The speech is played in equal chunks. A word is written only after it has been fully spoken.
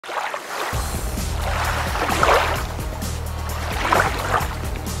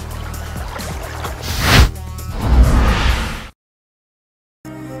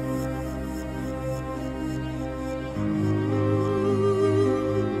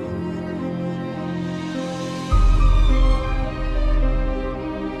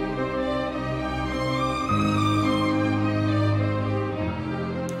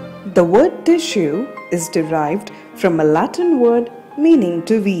The word tissue is derived from a Latin word meaning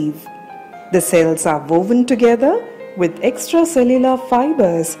to weave. The cells are woven together with extracellular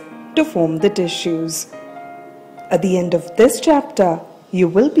fibers to form the tissues. At the end of this chapter, you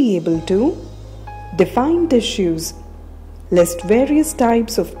will be able to define tissues, list various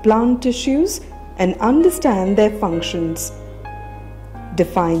types of plant tissues and understand their functions,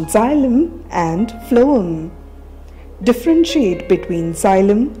 define xylem and phloem, differentiate between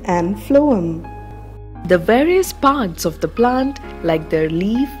xylem and phloem. The various parts of the plant like their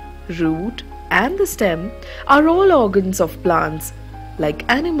leaf, root and the stem are all organs of plants. Like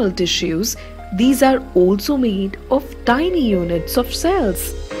animal tissues, these are also made of tiny units of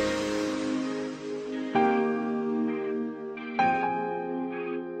cells.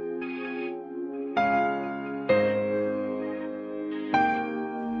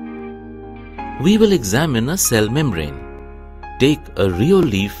 We will examine a cell membrane. Take a real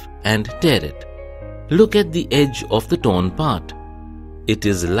leaf and tear it. Look at the edge of the torn part. It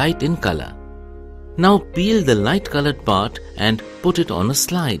is light in color. Now peel the light colored part and put it on a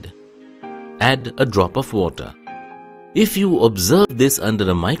slide. Add a drop of water. If you observe this under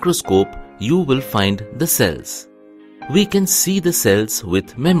a microscope, you will find the cells. We can see the cells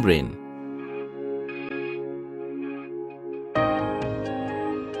with membrane.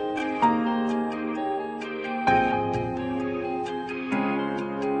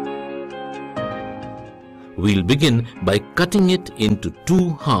 We'll begin by cutting it into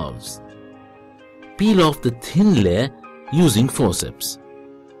two halves. Peel off the thin layer using forceps.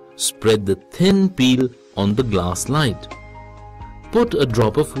 Spread the thin peel on the glass slide. Put a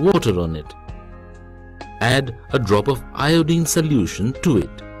drop of water on it. Add a drop of iodine solution to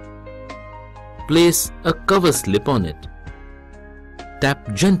it. Place a cover slip on it.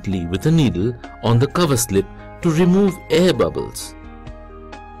 Tap gently with a needle on the cover slip to remove air bubbles.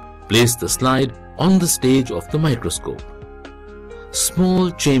 Place the slide on the stage of the microscope. Small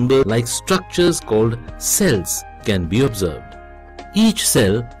chamber-like structures called cells can be observed. Each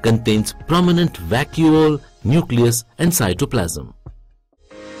cell contains prominent vacuole, nucleus and cytoplasm.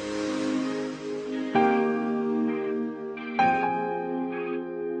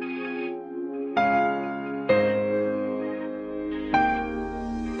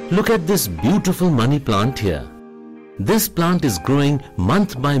 Look at this beautiful money plant here. This plant is growing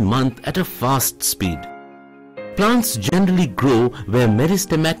month by month at a fast speed. Plants generally grow where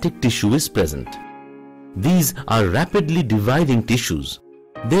meristematic tissue is present. These are rapidly dividing tissues.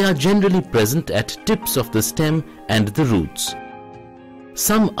 They are generally present at tips of the stem and the roots.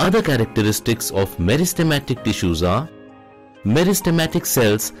 Some other characteristics of meristematic tissues are: meristematic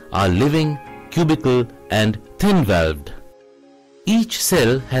cells are living, cubical and thin-valved. Each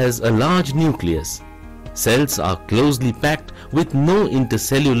cell has a large nucleus. Cells are closely packed with no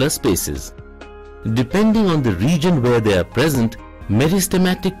intercellular spaces. Depending on the region where they are present,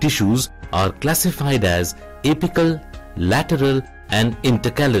 meristematic tissues are classified as apical, lateral and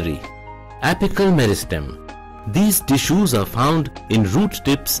intercalary. Apical meristem. These tissues are found in root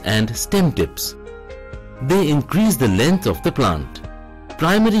tips and stem tips. They increase the length of the plant.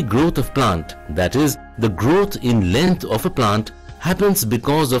 Primary growth of plant, that is, the growth in length of a plant, happens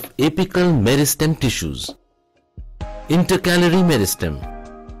because of apical meristem tissues. Intercalary meristem.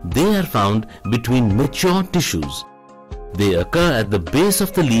 They are found between mature tissues. They occur at the base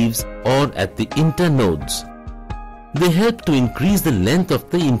of the leaves or at the internodes. They help to increase the length of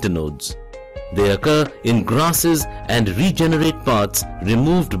the internodes. They occur in grasses and regenerate parts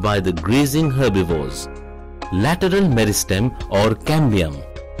removed by the grazing herbivores. Lateral meristem or cambium.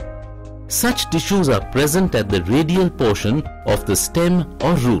 Such tissues are present at the radial portion of the stem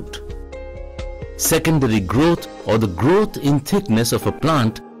or root. Secondary growth or the growth in thickness of a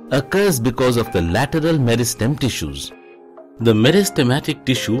plant occurs because of the lateral meristem tissues. The meristematic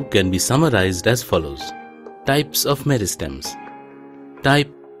tissue can be summarized as follows. Types of meristems.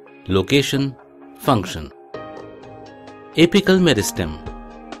 Type, location, function. Apical meristem.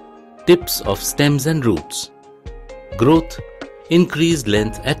 Tips of stems and roots. Growth, increased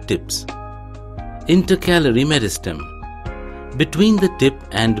length at tips. Intercalary meristem. Between the tip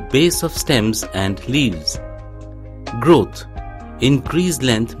and base of stems and leaves. Growth, increased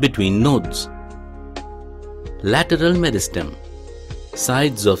length between nodes. Lateral meristem.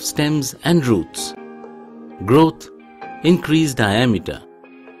 Sides of stems and roots. Growth, increased diameter.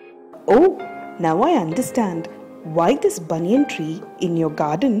 Oh, now I understand why this banyan tree in your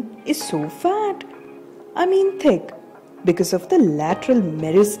garden is so fat. I mean thick, because of the lateral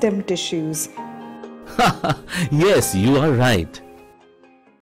meristem tissues. Yes, you are right.